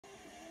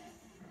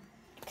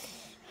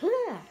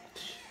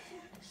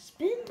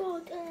football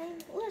game.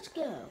 Let's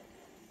go.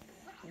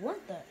 What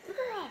the?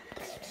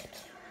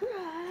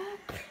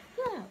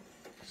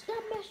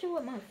 Stop messing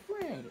with my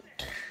friend.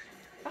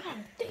 I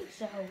don't think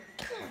so.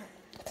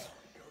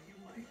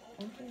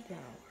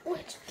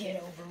 Let's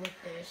get over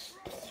with this.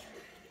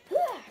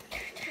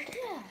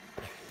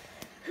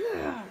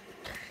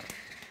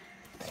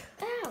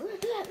 Ow, look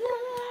at that.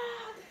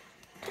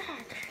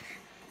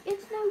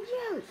 It's no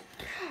use.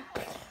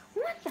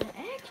 What the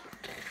heck?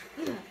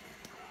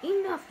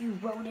 Enough, you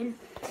rodent.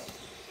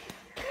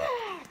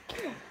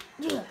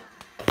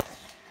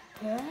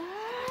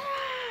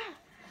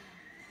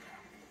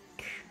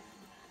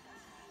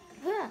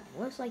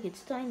 Looks like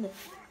it's time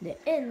to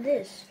end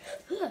this.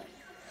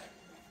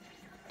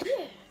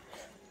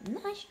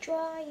 Nice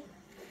try.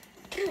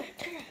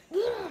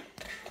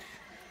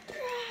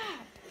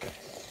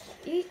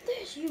 Eat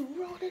this, you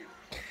rodent.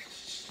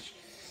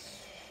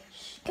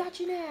 Got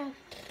you now.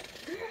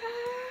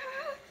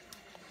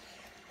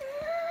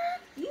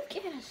 You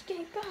can't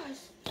escape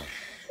us.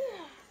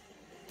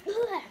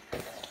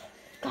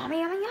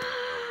 Kamehameha!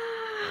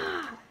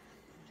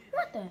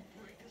 What the?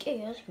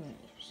 Chaos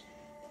Graves.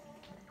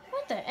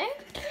 What the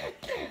heck?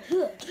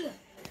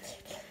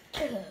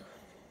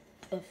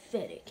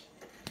 Pathetic.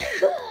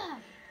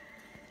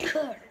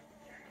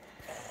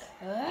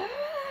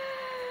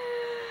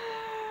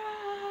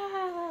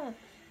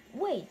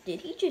 Wait,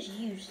 did he just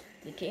use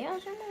the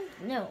Chaos Emerald?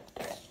 No.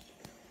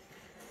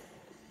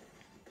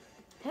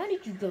 How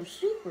did you go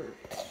super?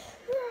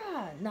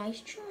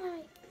 Nice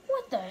try.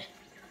 What the?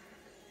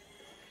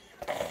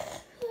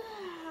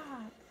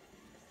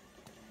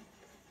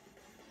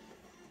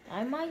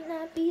 I might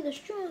not be the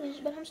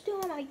strongest, but I'm still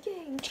on my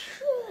game.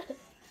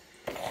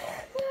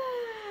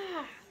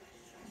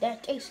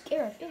 That takes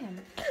care of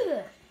him.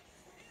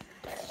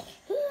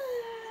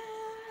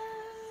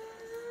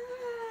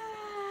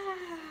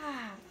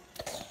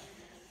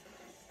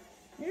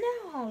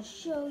 Now I'll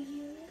show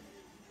you.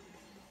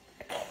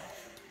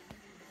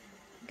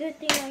 Good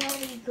thing I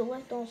already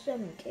collect all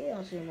 7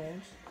 Chaos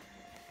Emeralds.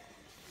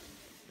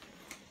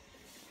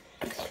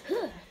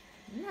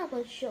 Now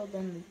let's show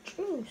them the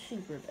true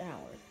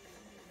superpower.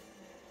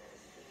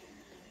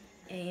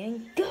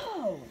 And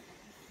go!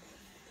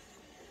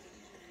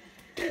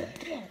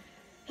 Yeah!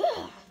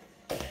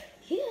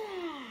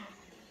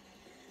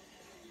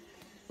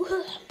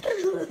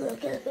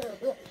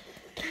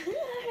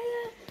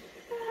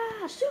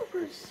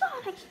 Super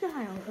Sonic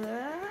style!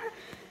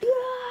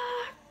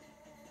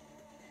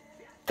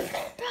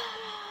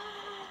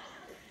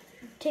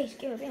 Takes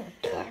care of him.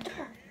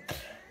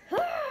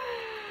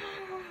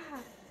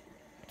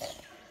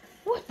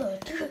 What the?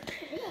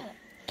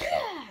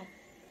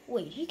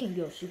 Wait, he can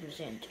go Super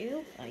Saiyan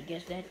too? I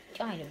guess that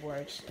kind of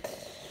works.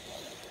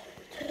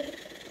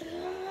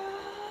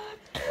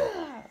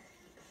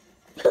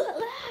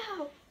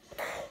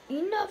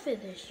 Enough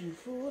of this, you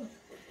fool.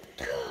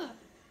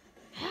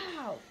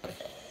 How?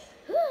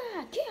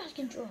 Chaos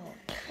control.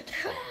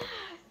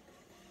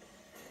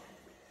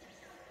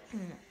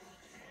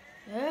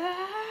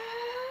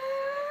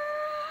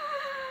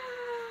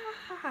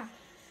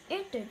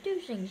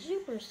 Introducing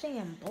Super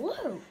Saiyan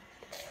Blue.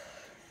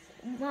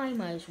 I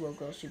might as well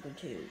go Super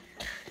 2.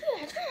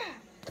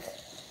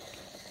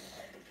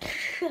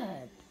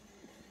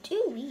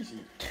 Too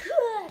easy.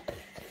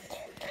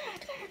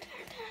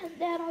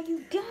 That all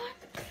you got?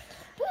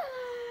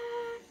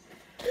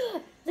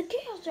 The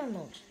Chaos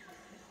Emeralds.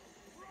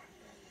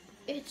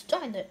 It's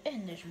time to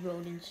end this,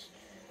 rodents.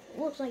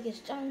 Looks like it's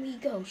time we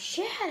go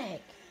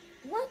Shattuck.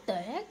 What the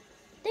heck?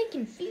 They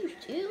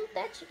confused too?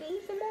 That's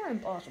even more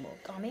impossible.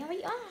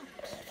 Kamehameha!